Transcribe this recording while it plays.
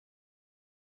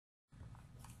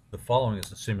The following is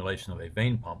a simulation of a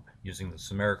vane pump using the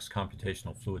Simerics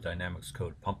computational fluid dynamics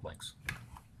code PumpLinx.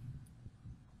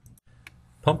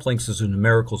 PumpLinx is a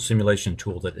numerical simulation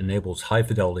tool that enables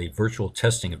high-fidelity virtual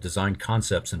testing of design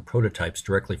concepts and prototypes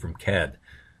directly from CAD.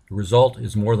 The result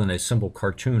is more than a simple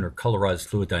cartoon or colorized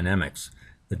fluid dynamics.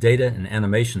 The data and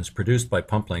animations produced by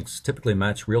PumpLinx typically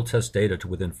match real test data to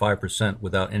within 5%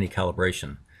 without any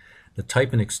calibration. The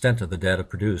type and extent of the data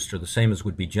produced are the same as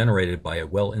would be generated by a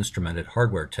well-instrumented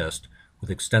hardware test with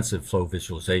extensive flow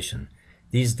visualization.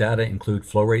 These data include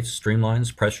flow rates,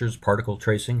 streamlines, pressures, particle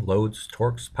tracing, loads,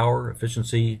 torques, power,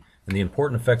 efficiency, and the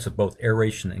important effects of both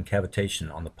aeration and cavitation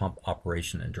on the pump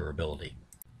operation and durability.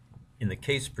 In the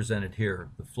case presented here,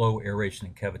 the flow, aeration,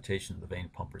 and cavitation of the vane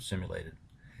pump are simulated.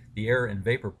 The air and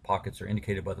vapor pockets are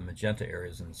indicated by the magenta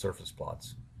areas in the surface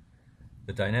plots.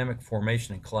 The dynamic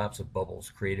formation and collapse of bubbles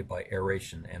created by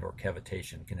aeration and/or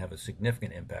cavitation can have a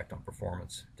significant impact on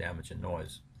performance, damage, and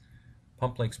noise.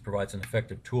 PumpLinx provides an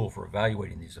effective tool for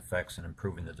evaluating these effects and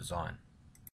improving the design.